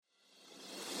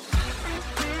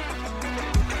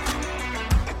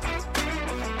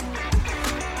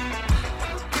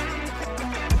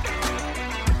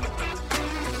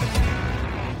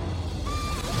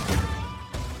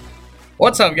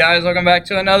What's up, guys? Welcome back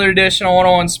to another edition of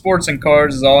 101 Sports and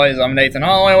Cards. As always, I'm Nathan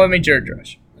Holloway. With me, Jared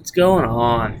Drush. What's going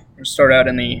on? We'll start out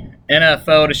in the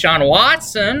NFL. Deshaun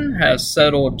Watson has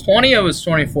settled 20 of his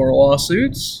 24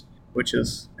 lawsuits, which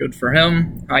is good for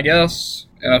him, I guess.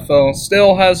 NFL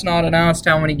still has not announced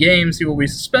how many games he will be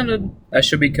suspended. That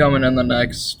should be coming in the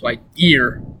next,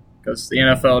 year, because the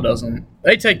NFL doesn't.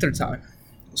 They take their time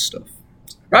with stuff.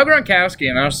 Rob Gronkowski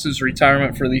announced his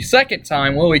retirement for the second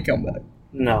time. Will he come back?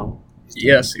 No.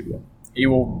 Yes, he will.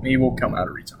 He will come out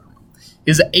of retirement.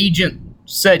 His agent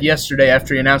said yesterday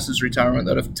after he announced his retirement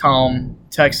that if Tom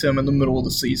texts him in the middle of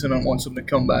the season and wants him to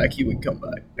come back, he would come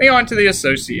back. Moving on to the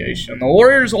association. The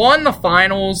Warriors won the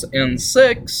finals in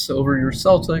 6 over your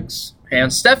Celtics,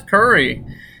 and Steph Curry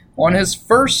won his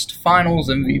first finals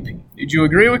MVP. Did you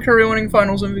agree with Curry winning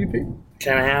finals MVP?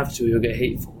 Kind of have to. You'll get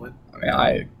hate for it.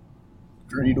 I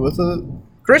agreed with it.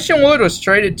 Christian Wood was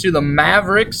traded to the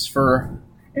Mavericks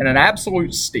in an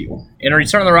absolute steal. In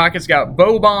return, the Rockets got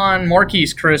Boban,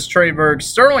 Marquise Chris, Trey Burke,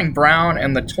 Sterling Brown,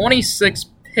 and the 26th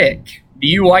pick. Do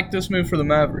you like this move for the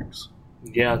Mavericks?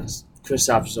 Yeah, because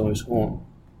Kristaps is always home.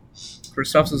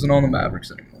 Kristaps isn't on the Mavericks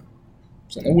anymore.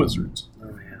 It's on the Wizards. Oh,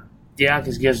 yeah. Yeah,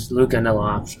 because it gives Luka another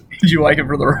option. Did you like it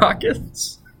for the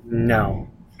Rockets? No.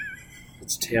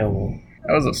 It's terrible.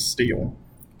 That was a steal.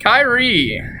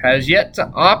 Kyrie has yet to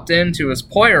opt into his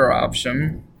player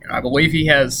option. I believe he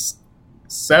has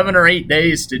 7 or 8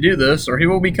 days to do this, or he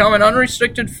will become an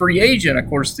unrestricted free agent. Of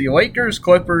course, the Lakers,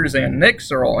 Clippers, and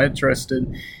Knicks are all interested.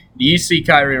 Do you see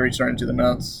Kyrie return to the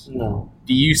Nets? No.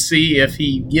 Do you see if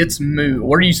he gets moved?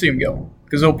 Where do you see him go?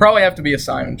 Because it'll probably have to be a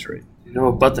sign and trade.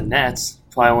 But the Nets.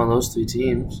 Probably one of those 3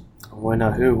 teams. Why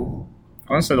not who?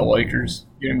 I want to say the Lakers,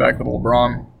 getting back with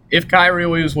LeBron. If Kyrie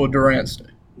leaves, will Durant stay?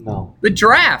 No. The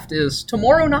draft is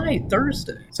tomorrow night,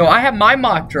 Thursday. So I have my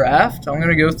mock draft. I'm going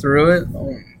to go through it.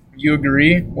 You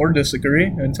agree or disagree,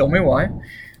 and tell me why.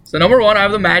 So number 1, I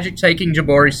have the Magic taking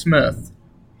Jabari Smith.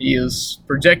 He is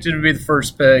projected to be the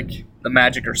first pick. The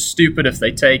Magic are stupid if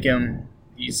they take him.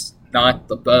 He's not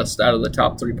the best out of the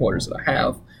top 3 players that I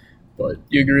have. But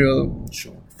you agree with him?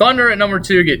 Sure. Thunder at number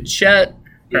 2 get Chet.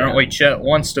 Apparently Chet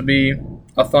wants to be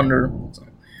a Thunder. So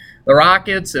the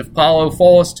Rockets, if Paolo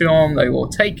falls to him, they will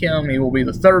take him. He will be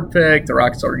the 3rd pick. The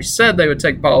Rockets already said they would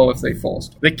take Paolo if they falls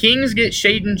to him. The Kings get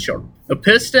Shaedon Sharpe. The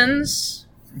Pistons,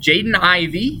 Jaden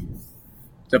Ivey,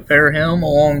 to pair him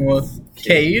along with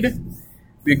Cade.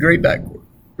 Be a great backcourt.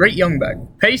 Great young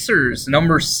backcourt. Pacers,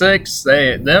 number 6.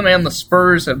 Them and the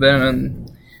Spurs have been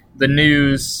in the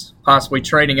news, possibly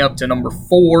trading up to number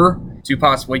 4 to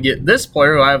possibly get this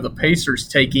player. I have the Pacers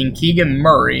taking Keegan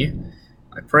Murray.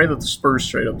 I pray that the Spurs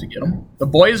trade up to get him. The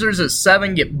Blazers at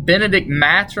 7 get Benedict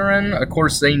Mathurin. Of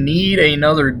course, they need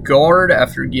another guard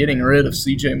after getting rid of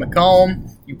C.J.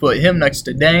 McCollum. You put him next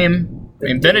to Dame.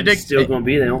 Benedict still going to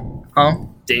be there. Huh?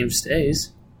 Dame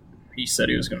stays. He said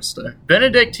he was going to stay.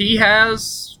 Benedict, he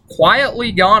has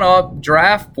quietly gone up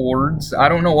draft boards. I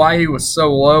don't know why he was so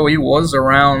low. He was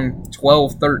around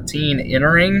 12, 13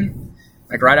 entering.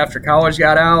 Right after college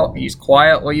got out, he's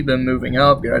quietly been moving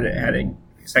up.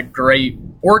 He's had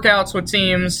great workouts with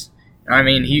teams. I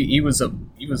mean, he was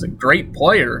a great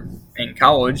player in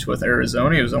college with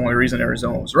Arizona. He was the only reason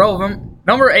Arizona was relevant.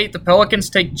 Number 8, the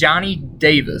Pelicans take Johnny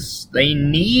Davis. They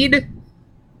need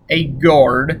a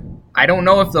guard. I don't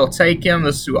know if they'll take him.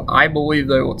 This is who I believe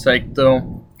they will take,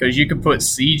 though, because you could put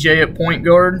CJ at point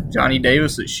guard, Johnny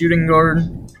Davis at shooting guard.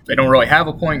 They don't really have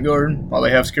a point guard. While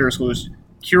they have Kira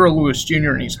Lewis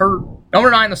Jr. and he's hurt. Number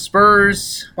 9, the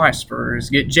Spurs. My Spurs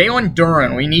get Jalen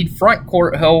Duren. We need front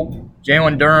court help.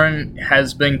 Jalen Duren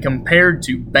has been compared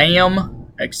to Bam,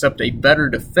 except a better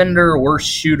defender, worse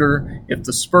shooter. If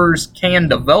the Spurs can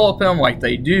develop him like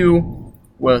they do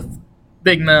with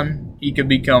big men, he could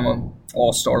become an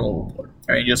all-star level player.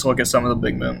 I mean, just look at some of the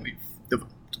big men we've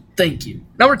developed. Thank you.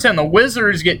 Number 10, the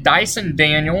Wizards get Dyson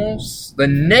Daniels. The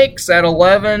Knicks at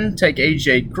 11 take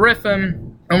A.J.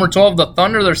 Griffin. Number 12, the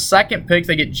Thunder, their 2nd pick,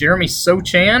 they get Jeremy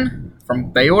Sochan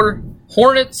from Baylor.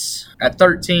 Hornets at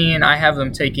 13, I have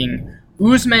them taking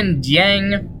Ousmane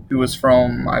Dieng, who was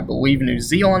from, I believe, New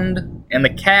Zealand. And the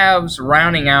Cavs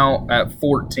rounding out at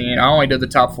 14. I only did the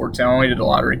top 14. I only did the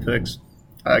lottery picks.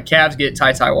 Cavs get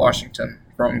Ty Washington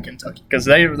from Kentucky because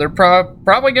they're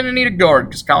probably going to need a guard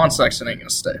because Colin Sexton ain't going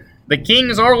to stay. The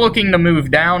Kings are looking to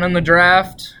move down in the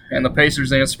draft, and the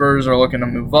Pacers and the Spurs are looking to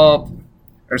move up.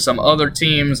 There's some other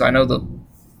teams. I know the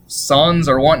Suns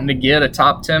are wanting to get a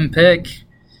top 10 pick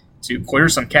to clear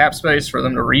some cap space for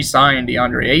them to re-sign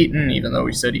DeAndre Ayton, even though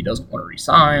he said he doesn't want to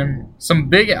re-sign.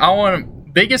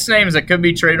 biggest names that could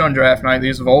be traded on draft night,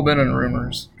 these have all been in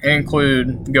rumors,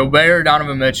 include Gobert,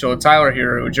 Donovan Mitchell, Tyler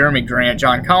Hero, Jeremy Grant,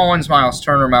 John Collins, Miles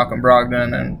Turner, Malcolm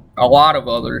Brogdon, and a lot of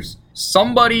others.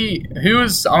 Somebody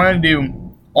who's, I'm going to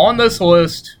do on this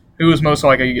list, who is most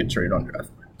likely to get traded on draft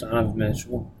night. Donovan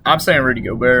Mitchell. I'm saying Rudy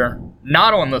Gobert.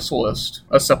 Not on this list.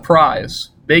 A surprise.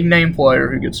 Big name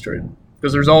player who gets traded.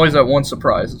 Because there's always that one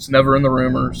surprise. It's never in the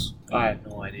rumors. I have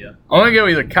no idea. I'm going to go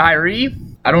either Kyrie.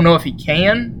 I don't know if he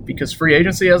can because free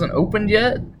agency hasn't opened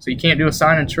yet. So you can't do a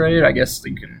sign and trade. I guess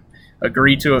you can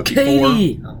agree to it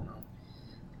before.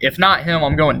 If not him,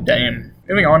 I'm going Dame.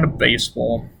 Moving on to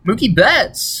baseball. Mookie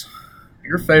Betts,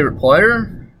 your favorite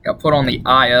player, got put on the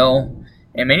IL.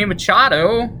 And Manny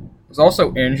Machado was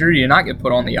also injured. He did not get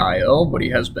put on the IL, but he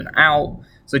has been out.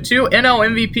 So 2 NL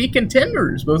MVP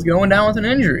contenders, both going down with an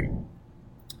injury.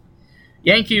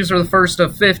 Yankees are the first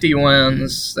of 50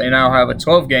 wins. They now have a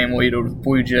 12-game lead over the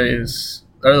Blue Jays.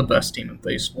 They're the best team in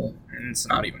baseball, and it's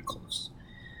not even close.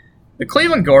 The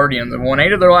Cleveland Guardians have won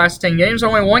 8 of their last 10 games,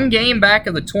 only 1 game back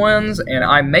of the Twins, and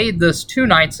I made this 2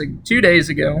 days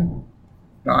ago.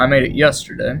 No, I made it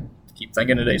yesterday. I keep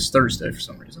thinking today's Thursday for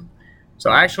some reason. So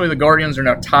actually, the Guardians are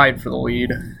now tied for the lead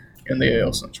in the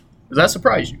AL Central. Does that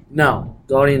surprise you? No.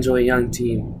 Guardians are a young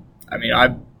team. I mean,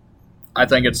 I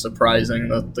think it's surprising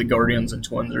that the Guardians and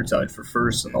Twins are tied for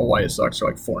first, and the White Sox are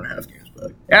like 4.5 games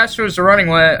back. The Astros are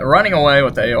running away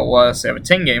with the AL West. They have a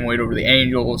 10-game lead over the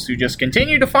Angels, who just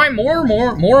continue to find more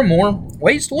and more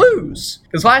ways to lose.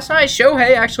 Because last night,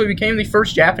 Shohei actually became the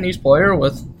first Japanese player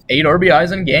with 8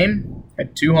 RBIs in a game.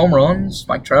 Had 2 home runs.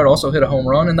 Mike Trout also hit a home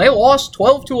run, and they lost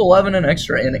 12-11 in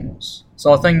extra innings.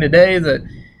 Saw a thing today that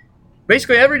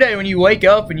basically every day when you wake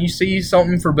up and you see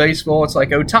something for baseball, it's like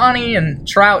Ohtani and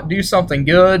Trout do something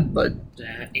good, but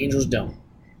the Angels don't.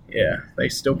 Yeah, they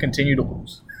still continue to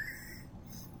lose.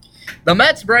 The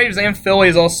Mets, Braves, and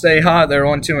Phillies all stay hot. They're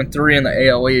 1, 2, and 3 in the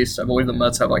AL East. I believe the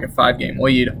Mets have like a 5-game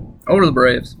lead over the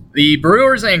Braves. The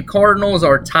Brewers and Cardinals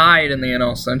are tied in the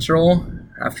NL Central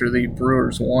after the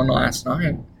Brewers won last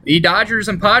night. The Dodgers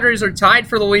and Padres are tied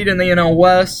for the lead in the NL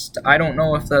West. I don't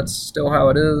know if that's still how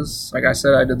it is. Like I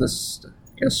said, I did this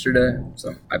yesterday,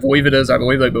 so I believe it is. I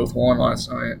believe they both won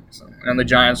last night. And the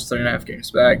Giants are 3.5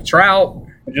 games back. Trout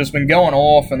has just been going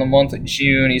off in the month of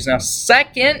June. He's now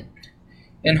second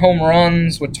in home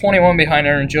runs with 21 behind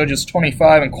Aaron Judge's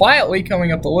 25. And quietly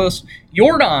coming up the list,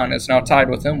 Jordan is now tied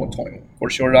with him with 21. Of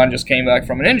course, Jordan just came back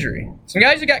from an injury. Some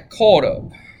guys who got called up.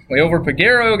 Leover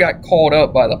Peguero got called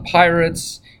up by the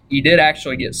Pirates. He did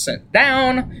actually get sent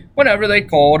down whenever they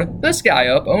called this guy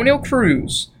up. O'Neal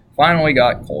Cruz finally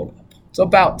got called up. It's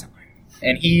about time.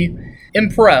 And he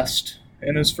impressed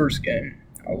in his first game.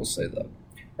 I will say that.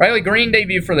 Riley Green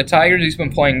debuted for the Tigers. He's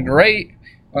been playing great,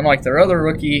 unlike their other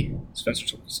rookie, Spencer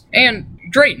Tillman. And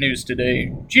great news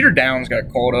today. Jeter Downs got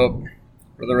called up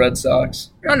for the Red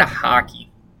Sox. On to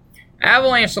hockey.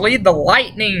 Avalanche lead the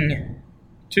Lightning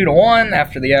 2-1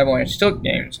 after the Avalanche took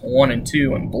games 1 and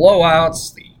 2 in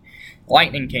blowouts. The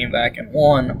Lightning came back and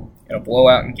won in a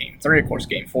blowout in Game 3. Of course,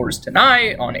 Game 4 is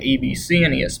tonight on ABC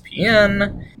and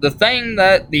ESPN. The thing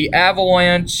that the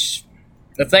Avalanche,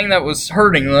 the thing that was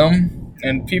hurting them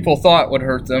and people thought would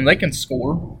hurt them, they can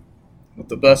score with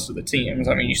the best of the teams.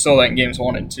 I mean, you saw that in Games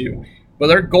 1 and 2. But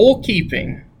their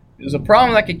goalkeeping is a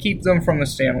problem that could keep them from the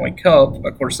Stanley Cup.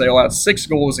 Of course, they allowed 6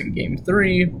 goals in Game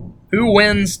 3. Who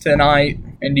wins tonight,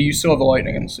 and do you still have the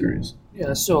Lightning in the series? Yeah,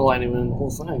 that's still a Lightning win the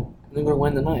whole thing. They're going to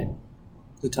win tonight.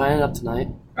 They're tying it up tonight.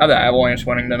 I have the Avalanche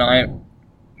winning tonight.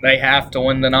 They have to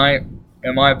win tonight,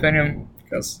 in my opinion,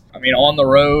 because, I mean, on the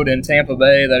road in Tampa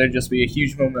Bay, that would just be a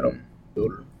huge momentum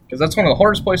builder, because that's one of the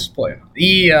hardest places to play.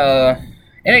 The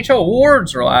NHL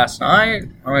awards were last night.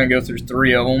 I'm going to go through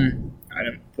 3 of them. I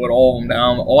didn't put all of them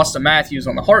down. Austin Matthews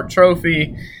on the Hart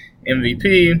Trophy,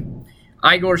 MVP.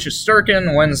 Igor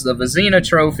Shesterkin wins the Vezina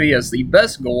Trophy as the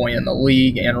best goalie in the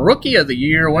league, and Rookie of the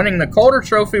Year winning the Calder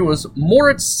Trophy was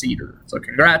Moritz Seider. So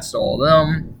congrats to all of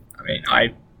them. I mean,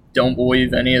 I don't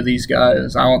believe any of these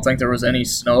guys. I don't think there was any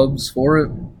snubs for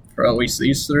it, for at least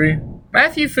these 3.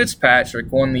 Matthew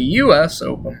Fitzpatrick won the U.S.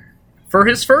 Open for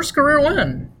his first career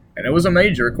win, and it was a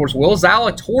major. Of course, Will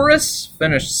Zalatoris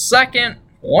finished second,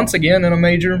 once again in a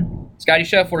major. Scottie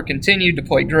Scheffler continued to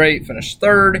play great, finished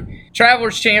third.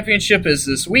 Travelers Championship is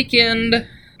this weekend.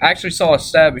 I actually saw a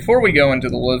stat before we go into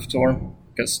the Live Tour,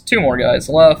 because 2 more guys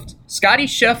left. Scottie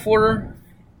Scheffler,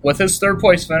 with his third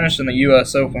place finish in the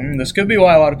U.S. Open, this could be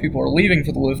why a lot of people are leaving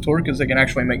for the Live Tour, because they can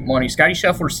actually make money. Scottie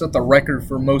Scheffler set the record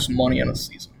for most money in a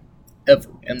season, ever.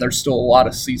 And there's still a lot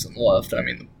of season left. I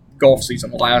mean, the golf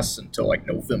season lasts until like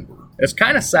November. It's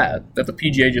kind of sad that the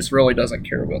PGA just really doesn't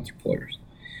care about their players.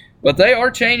 But they are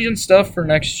changing stuff for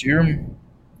next year.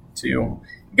 to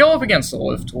go up against the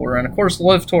Live Tour. And, of course, the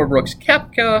Live Tour, Brooks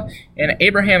Koepka and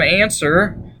Abraham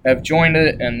Ancer have joined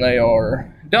it, and they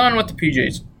are done with the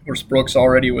PGAs. Of course, Brooks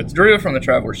already withdrew from the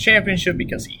Travelers Championship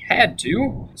because he had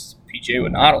to. PGA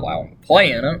would not allow him to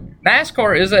play in it.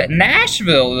 NASCAR is at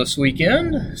Nashville this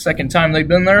weekend. Second time they've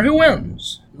been there. Who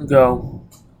wins? I'm going to go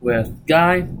with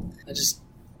Guy.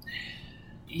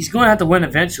 He's going to have to win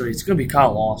eventually. It's going to be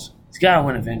Kyle Lawson. He's got to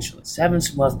win eventually. 7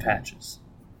 some rough patches.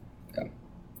 Yeah.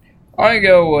 I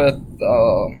go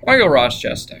Ross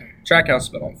Chastain. Trackhouse has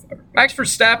been on fire. Max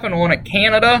Verstappen won at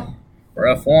Canada for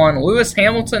F1. Lewis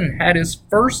Hamilton had his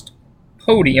first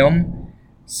podium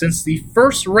since the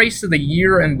first race of the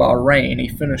year in Bahrain. He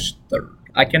finished third.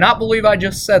 I cannot believe I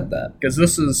just said that, because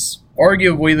this is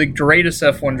arguably the greatest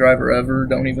F1 driver ever.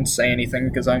 Don't even say anything,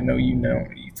 because I know you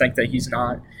think that he's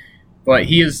not. But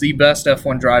he is the best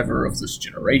F1 driver of this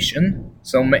generation.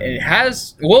 So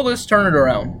will this turn it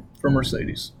around for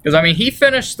Mercedes? Because, I mean, he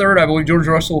finished third. I believe George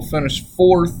Russell finished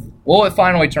fourth. Will it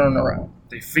finally turn around?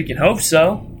 They freaking hope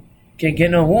so. Can't get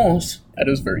no worse. That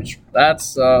is very true.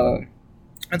 That's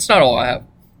not all I have.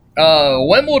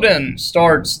 Wimbledon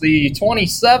starts the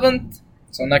 27th,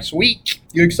 so next week.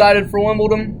 You excited for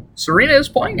Wimbledon? Serena is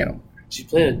playing it. She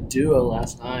played a duo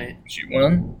last night. She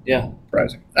won? Yeah.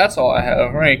 Surprising. That's all I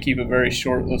have. We're going to keep it very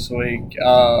short this week.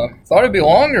 Thought it'd be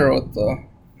longer with the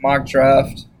mock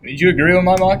draft. Did you agree with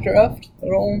my mock draft at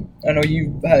all? I know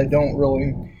you don't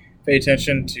really pay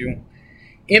attention to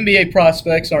NBA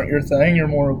prospects. Aren't your thing. You're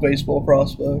more of baseball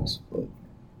prospects. But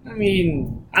I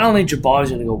mean, I don't think Jabari's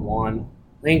going to go 1.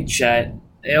 I think Chet.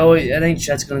 I think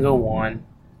Chet's going to go 1.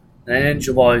 And then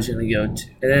Jabari's going to go 2.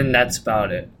 And then that's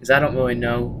about it. Because I don't really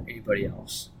know anybody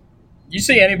else. You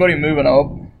see anybody moving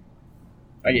up?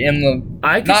 Like in the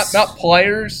not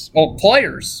players. Well,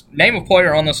 players. Name a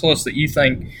player on this list that you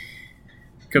think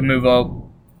could move up.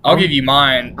 I'll give you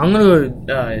mine. I'm going to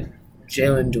go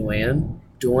Jalen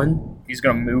Duan. He's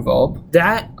going to move up.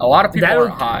 That a lot of people are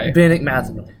high. Benedict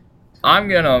Mathenor. I'm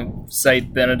going to say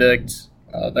Benedict.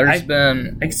 I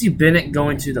can see Bennett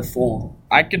going to the 4.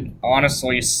 I could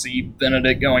honestly see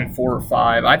Benedict going 4 or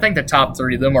 5. I think the top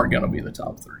 3 of them are going to be the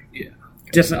top 3. Yeah.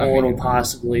 Different order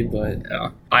possibly, but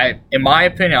yeah. In my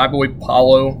opinion, I believe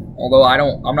Paulo, although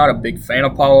I'm not a big fan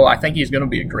of Paulo. I think he's going to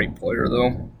be a great player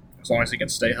though, as long as he can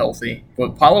stay healthy.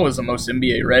 But Paulo is the most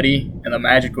NBA ready, and the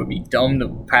Magic would be dumb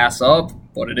to pass up,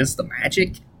 but it is the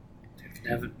Magic.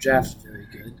 The draft's very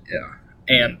good. Yeah.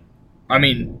 And I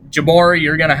mean, Jabari,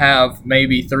 you're going to have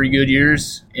maybe 3 good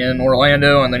years in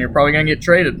Orlando, and then you're probably going to get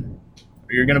traded,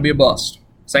 or you're going to be a bust.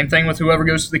 Same thing with whoever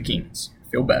goes to the Kings. I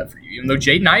feel bad for you. Even though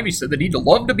Jaden Ivey said that he'd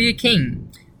love to be a King,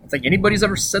 I don't think anybody's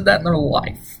ever said that in their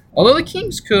life. Although the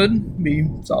Kings could be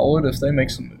solid if they make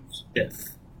some moves.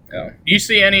 Yes. Yeah. Do you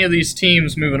see any of these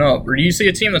teams moving up, or do you see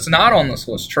a team that's not on this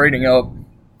list trading up?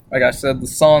 Like I said, the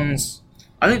Suns.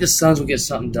 I think the Suns will get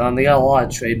something done. They got a lot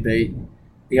of trade bait.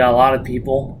 They got a lot of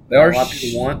people. A lot of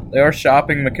people want. They are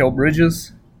shopping Mikal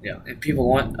Bridges. Yeah, and people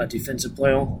want a defensive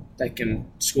player that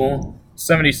can score.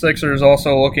 76ers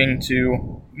also looking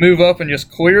to move up and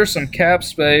just clear some cap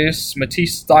space.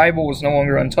 Matisse Thybulle was no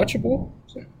longer untouchable.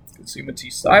 So you can see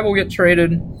Matisse Thybulle get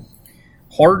traded.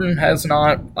 Harden has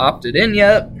not opted in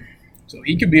yet, so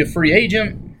he could be a free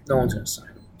agent. No one's going to sign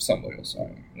him. Somebody will sign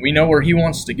him. We know where he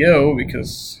wants to go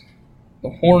because the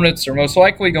Hornets are most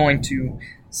likely going to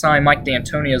sign Mike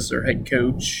D'Antoni as their head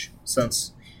coach,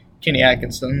 since Kenny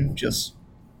Atkinson just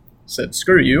said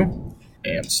screw you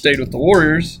and stayed with the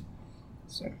Warriors.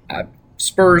 So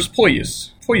Spurs,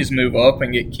 please move up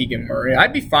and get Keegan Murray.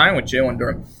 I'd be fine with Jalen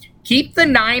Durham. Keep the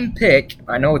 9 pick.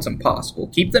 I know it's impossible.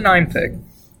 Keep the 9 pick.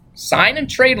 Sign and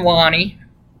trade Lonnie.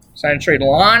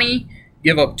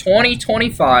 Give up 20,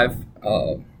 25.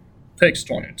 Picks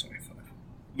 20 and 25.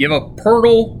 Give up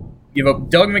Pirtle. Give up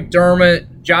Doug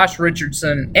McDermott, Josh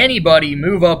Richardson, anybody,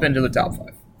 move up into the top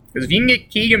 5. Because if you can get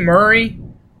Keegan Murray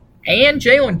and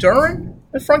Jalen Duren,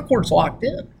 the front court's locked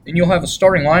in. And you'll have a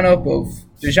starting lineup of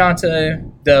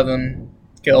DeJounte, Devin,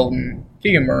 Keldon,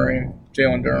 Keegan Murray,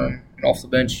 Jalen Duren, and off the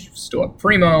bench you still have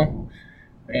Primo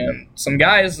and some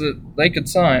guys that they could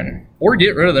sign. Or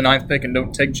get rid of the 9th pick and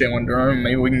don't take Jalen Duren.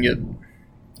 Maybe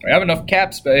we have enough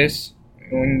cap space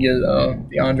and we can get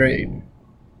DeAndre Ayton.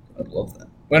 I'd love that.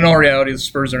 But in all reality, the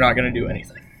Spurs are not going to do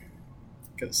anything.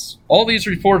 Because all these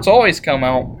reports always come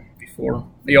out before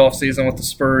the offseason with the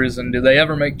Spurs, and do they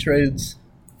ever make trades?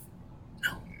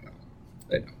 No.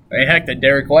 They don't. I mean, heck, the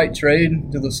Derek White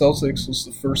trade to the Celtics was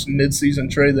the first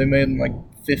midseason trade they made in like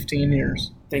 15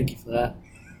 years. Thank you for that.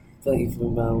 Thank you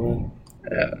for that, man.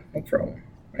 Yeah, no problem.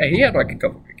 Hey, he had like a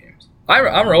couple good games.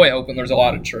 I'm really hoping there's a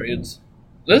lot of trades.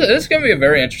 This is going to be a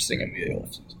very interesting NBA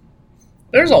offseason.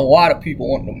 There's a lot of people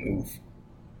wanting to move.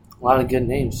 A lot of good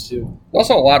names, too. There's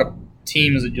also a lot of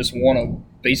teams that just want to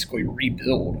basically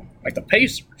rebuild. Like the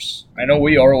Pacers. I know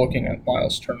we are looking at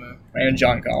Miles Turner and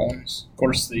John Collins. Of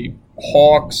course, the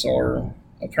Hawks are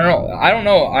apparently, I don't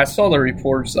know. I saw the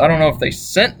reports. I don't know if they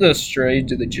sent this trade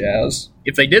to the Jazz.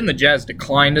 If they did and the Jazz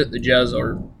declined it, the Jazz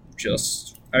are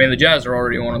just, the Jazz are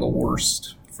already one of the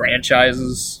worst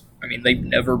franchises. They've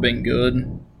never been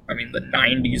good. The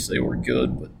 90s they were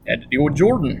good, but had to deal with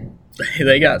Jordan.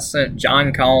 They got sent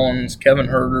John Collins, Kevin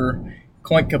Huerter,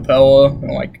 Clint Capella,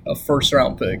 and like a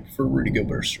first-round pick for Rudy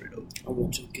Gobert straight up. I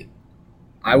would take it.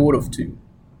 I would have too,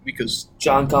 because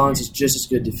John Collins is just as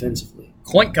good defensively.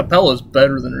 Clint Capella is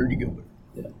better than Rudy Gobert.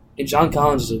 Yeah, and John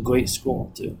Collins is a great scorer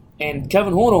too. And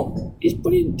Kevin Huerter is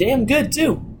pretty damn good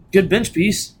too. Good bench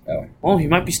piece. Yeah. Well, he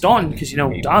might be starting because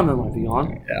Diamond might be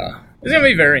on. Yeah, it's gonna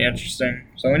be very interesting.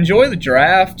 So enjoy the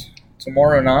draft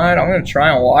tomorrow night. I'm gonna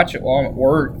try and watch it while I'm at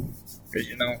work because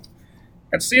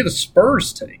let's see the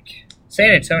Spurs take.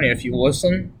 San Antonio, if you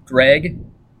listen, Greg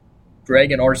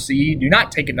and RC, do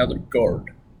not take another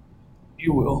guard.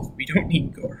 You will. We don't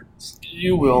need guards.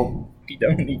 You will. We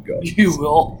don't need guards. You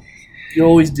will. You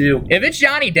always do. If it's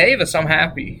Johnny Davis, I'm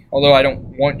happy. Although I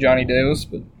don't want Johnny Davis,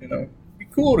 but, it'd be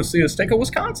cool to see us take a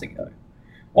Wisconsin guy.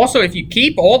 Also, if you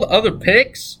keep all the other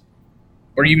picks,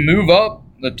 or you move up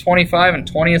the 25 and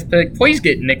 20th pick, please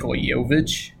get Nikola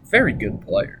Jovic. Very good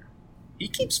player. He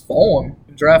keeps falling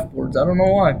in draft boards. I don't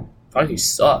know why. Probably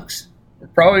sucks.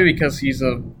 Probably because he's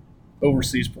a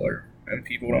overseas player, and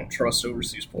people don't trust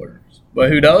overseas players. But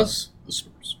who does? The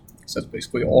Spurs. So that's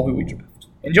basically all who we draft.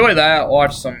 Enjoy that.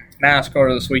 Watch some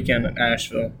NASCAR this weekend at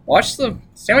Nashville. Watch the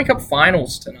Stanley Cup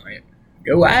Finals tonight.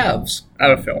 Go Avs. I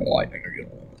have a feeling Lightning are going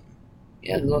to win.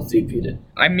 Yeah, they're going to three-peat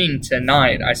it.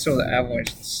 Tonight. I saw the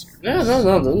Avalanche this year. No,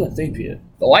 they're going to three-peat it.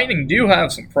 The Lightning do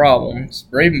have some problems.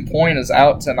 Braden Point is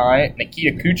out tonight.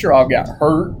 Nikita Kucherov got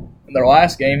hurt. In their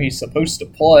last game, he's supposed to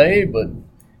play, but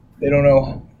they don't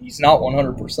know. He's not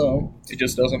 100%. It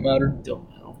just doesn't matter. Don't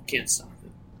know. Can't stop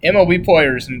it. MLB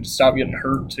players need to stop getting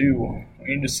hurt, too.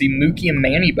 We need to see Mookie and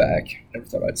Manny back. Never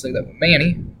thought I'd say that, but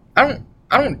Manny. I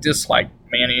don't dislike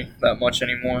Manny that much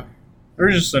anymore.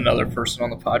 There's just another person on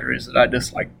the Padres that I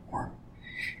dislike more.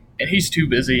 And he's too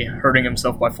busy hurting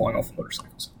himself by flying off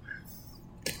motorcycles.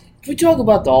 Can we talk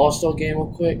about the All-Star game real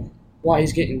quick? Why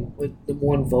he's getting the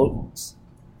one vote?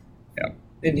 Yeah.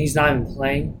 And he's not even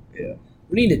playing? Yeah.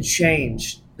 We need to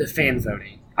change the fan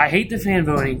voting. I hate the fan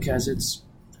voting because it's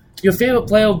your favorite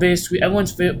player basically,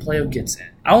 everyone's favorite player gets in.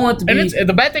 I want it to be... And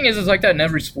the bad thing is it's like that in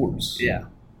every sports. Yeah.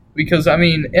 Because,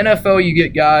 NFL, you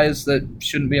get guys that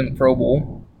shouldn't be in the Pro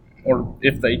Bowl. Or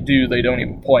if they do, they don't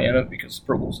even play in it because the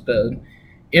Pro Bowl's dead.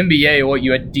 NBA,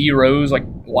 you had D. Rose,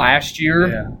 last year.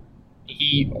 Yeah.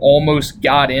 He almost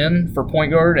got in for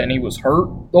point guard, and he was hurt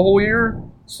the whole year.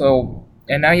 So,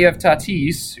 and now you have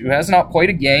Tatis, who has not played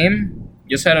a game,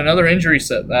 just had another injury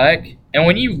setback. And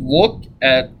when you look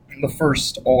at the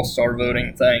first All-Star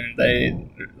voting thing,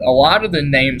 a lot of the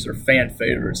names are fan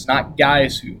favorites, not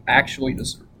guys who actually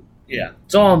deserve it. Yeah.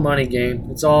 It's all a money game.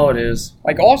 That's all it is.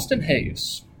 Like Austin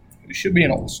Hayes, who should be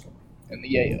an All-Star in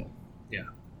the AL. Yeah.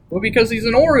 Well, because he's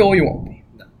an Oriole, he won't be.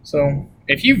 No. So,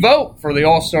 if you vote for the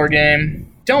All-Star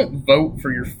game, don't vote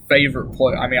for your favorite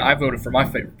player. I voted for my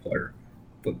favorite player,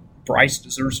 but Bryce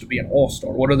deserves to be an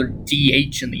All-Star. What other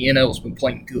DH in the NL has been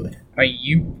playing good?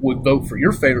 You would vote for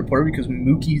your favorite player because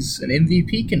Mookie's an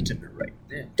MVP contender right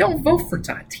now. Yeah. Don't vote for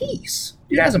Tatis.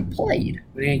 He hasn't played.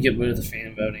 We need to get rid of the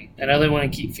fan voting. I know they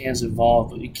want to keep fans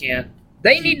involved, but we can't.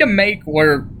 They need to make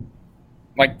where,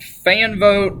 fan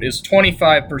vote is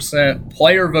 25%,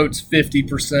 player votes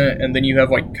 50%, and then you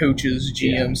have, coaches,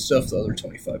 GMs, stuff, the other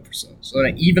 25%. So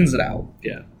then it evens it out.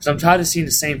 Yeah. Because I'm tired of seeing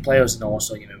the same players in the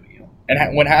All-Star game every year.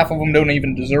 And when half of them don't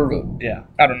even deserve it. Yeah.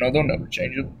 I don't know. They'll never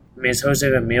change it. Is Jose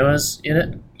Ramirez in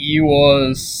it?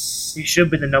 He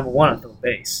should be the number one at third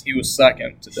base. He was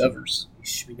second to Devers. He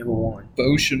should be number one.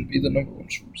 Bo shouldn't be the number one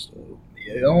shortstop.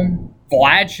 Yeah.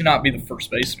 Vlad should not be the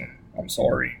first baseman. I'm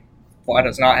sorry. Vlad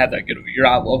has not had that good of a year.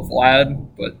 I love Vlad,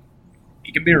 but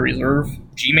he can be a reserve.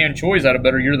 G-Man Choi's had a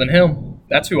better year than him.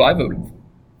 That's who I voted for.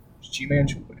 It's G-Man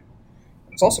Choi.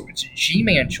 It's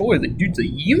G-Man Choi. The dude's a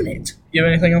unit. You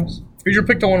have anything else? Who's your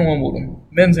pick to win Wimbledon?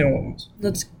 Men's and women's.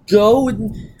 Let's go with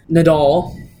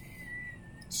Nadal.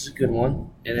 This is a good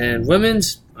one. And then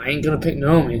women's, I ain't going to pick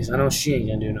Naomi because I know she ain't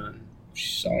going to do nothing.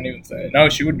 I don't even think. No,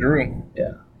 she would Drew.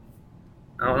 Yeah.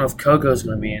 I don't know if Coco's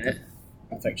going to be in it.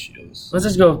 I think she is. Let's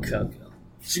just go with Coco.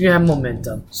 She's going to have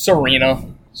momentum. Serena's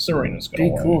going to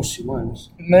win. Be cool if she wins.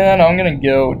 Man, I'm going to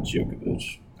go with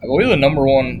Djokovic. I believe the number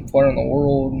one player in the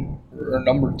world, or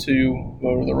number two,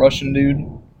 over the Russian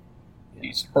dude.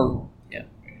 He's hurt. Yeah.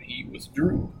 And he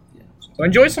withdrew. Yeah. So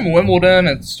enjoy some Wimbledon.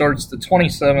 It starts the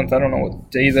 27th. I don't know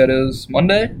what day that is.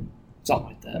 Monday? Something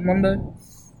like that. Monday?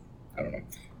 I don't know.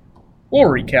 We'll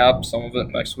recap some of it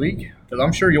next week, because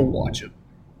I'm sure you'll watch it.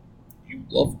 You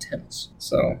love tennis.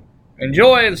 So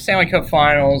enjoy the Stanley Cup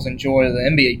Finals. Enjoy the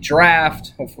NBA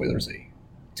Draft. Hopefully there's a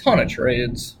ton of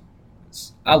trades.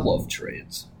 I love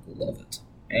trades. Love it.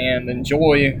 And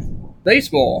enjoy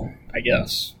baseball, I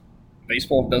guess.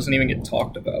 Baseball doesn't even get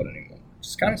talked about anymore.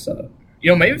 It's kind of sad.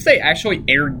 Maybe if they actually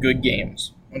aired good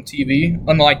games on TV,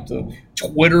 unlike the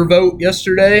Twitter vote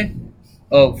yesterday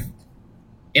of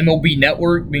MLB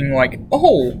Network being like,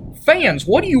 oh, fans,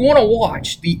 what do you want to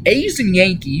watch? The A's and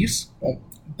Yankees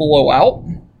blow out,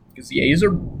 because the A's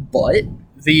are butt.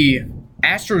 The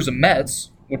Astros and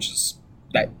Mets, which is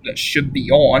that should be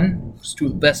on. It's two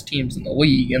of the best teams in the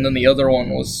league. And then the other one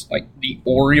was like the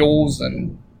Orioles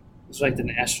and... It was like the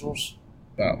Nationals?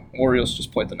 No, Orioles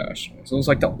just played the Nationals. It was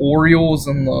like the Orioles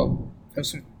and it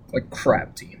was some like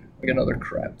crap team. Like another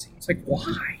crap team. It's like,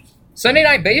 why? Sunday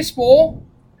Night Baseball,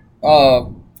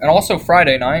 and also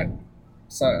Friday night.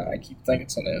 I keep thinking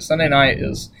Sunday. Sunday night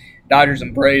is Dodgers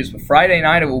and Braves, but Friday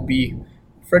night it will be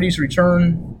Freddie's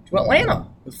return to Atlanta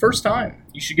for the first time.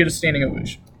 You should get a standing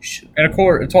ovation. And of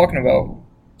course, talking about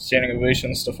standing ovation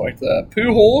and stuff like that,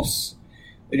 Pujols,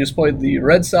 they just played the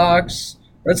Red Sox.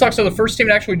 Red Sox are the first team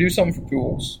to actually do something for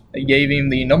Pujols. They gave him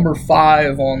the number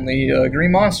 5 on the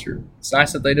Green Monster. It's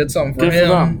nice that they did something for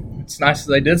him. It's nice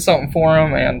that they did something for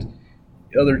him, and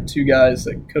the other two guys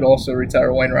that could also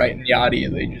retire, Wainwright and Yachty,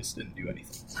 they just didn't do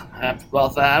anything. I'm happy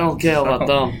about that. I don't care about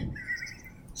them.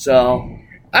 So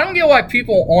I don't get why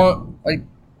people aren't, like,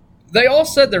 they all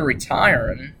said they're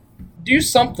retiring. Do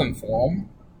something for them.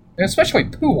 And especially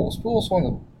Pujols. Pujols is one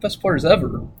of the best players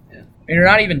ever. Yeah. And you're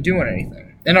not even doing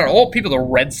anything. And are all people, the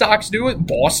Red Sox do it?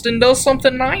 Boston does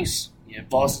something nice? Yeah,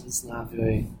 Boston's not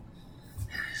very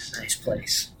nice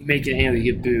place. You make it handle,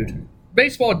 you get booed.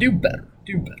 Baseball, do better.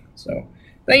 Do better. So,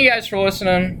 thank you guys for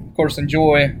listening. Of course,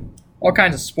 enjoy all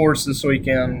kinds of sports this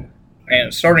weekend.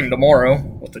 And starting tomorrow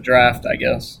with the draft, I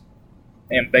guess.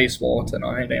 And baseball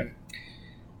tonight. And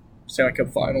Stanley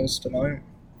Cup Finals tonight.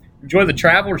 Enjoy the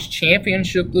Travelers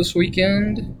Championship this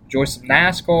weekend. Enjoy some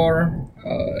NASCAR.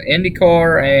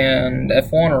 IndyCar and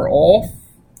F1 are off.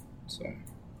 So,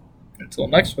 until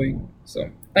next week. So,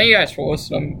 thank you guys for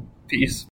listening. Peace.